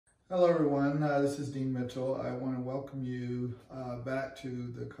Hello everyone, this is Dean Mitchell. I want to welcome you back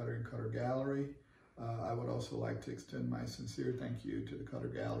to the Cutter & Cutter Gallery. I would also like to extend my sincere thank you to the Cutter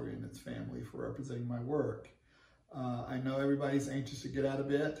Gallery and its family for representing my work. I know everybody's anxious to get out a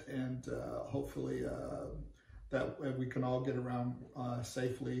bit, and hopefully that we can all get around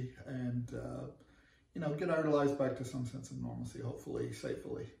safely and get our lives back to some sense of normalcy, hopefully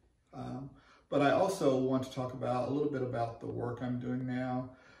safely. But I also want to talk about a little bit about the work I'm doing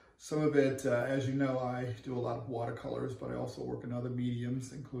now. Some of it, as you know, I do a lot of watercolors, but I also work in other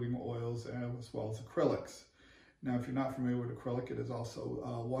mediums, including oils as well as acrylics. Now, if you're not familiar with acrylic, it is also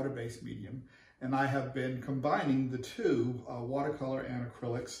a water-based medium. And I have been combining the two, watercolor and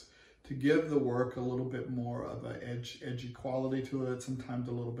acrylics, to give the work a little bit more of an edgy quality to it, sometimes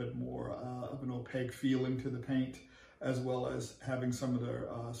a little bit more of an opaque feeling to the paint, as well as having some of the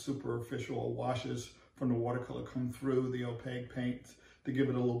superficial washes from the watercolor come through the opaque paint to give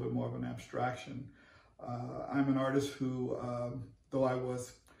it a little bit more of an abstraction. I'm an artist who, though I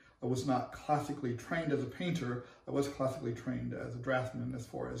was not classically trained as a painter, I was classically trained as a draftsman as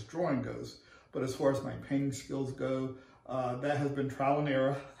far as drawing goes. But as far as my painting skills go, that has been trial and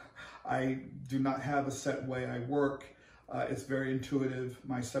error. I do not have a set way I work. It's very intuitive.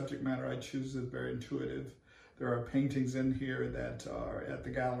 My subject matter I choose is very intuitive. There are paintings in here that are at the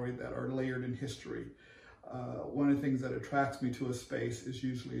gallery that are layered in history. One of the things that attracts me to a space is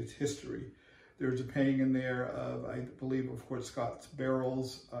usually its history. There's a painting in there of, I believe, of Fort Scott's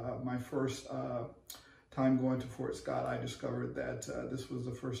barrels. My first time going to Fort Scott, I discovered that this was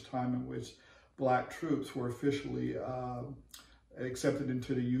the first time in which Black troops were officially accepted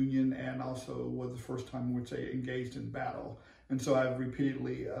into the Union, and also was the first time in which they engaged in battle. And so I've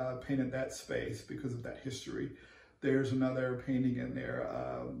repeatedly painted that space because of that history. There's another painting in there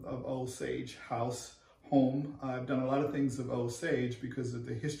of Osage House home. I've done a lot of things of Osage because of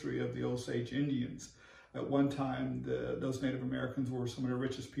the history of the Osage Indians. At one time, those Native Americans were some of the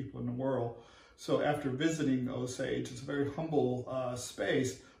richest people in the world. So after visiting Osage, it's a very humble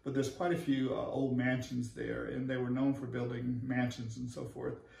space, but there's quite a few old mansions there, and they were known for building mansions and so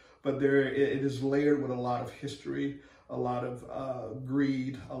forth. But it is layered with a lot of history, a lot of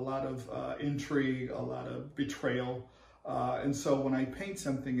greed, a lot of intrigue, a lot of betrayal. And so when I paint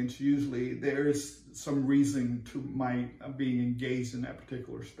something, it's usually there is some reason to my being engaged in that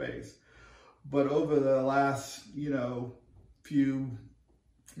particular space. But over the last, few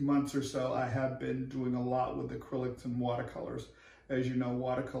months or so, I have been doing a lot with acrylics and watercolors. As you know,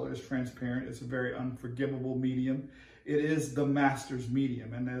 watercolor is transparent. It's a very unforgivable medium. It is the master's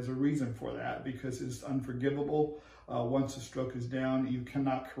medium, and there's a reason for that, because it's unforgivable. Once the stroke is down, you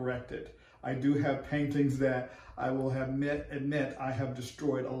cannot correct it. I do have paintings that I will admit I have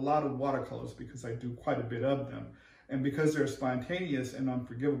destroyed a lot of watercolors because I do quite a bit of them. And because they're spontaneous and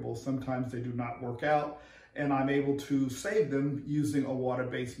unforgivable, sometimes they do not work out, and I'm able to save them using a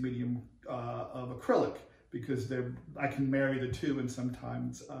water-based medium of acrylic, because I can marry the two and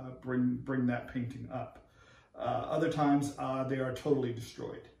sometimes bring that painting up. Other times they are totally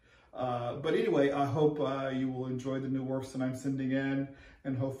destroyed. But anyway, I hope you will enjoy the new works that I'm sending in,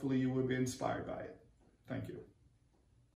 and hopefully you will be inspired by it. Thank you.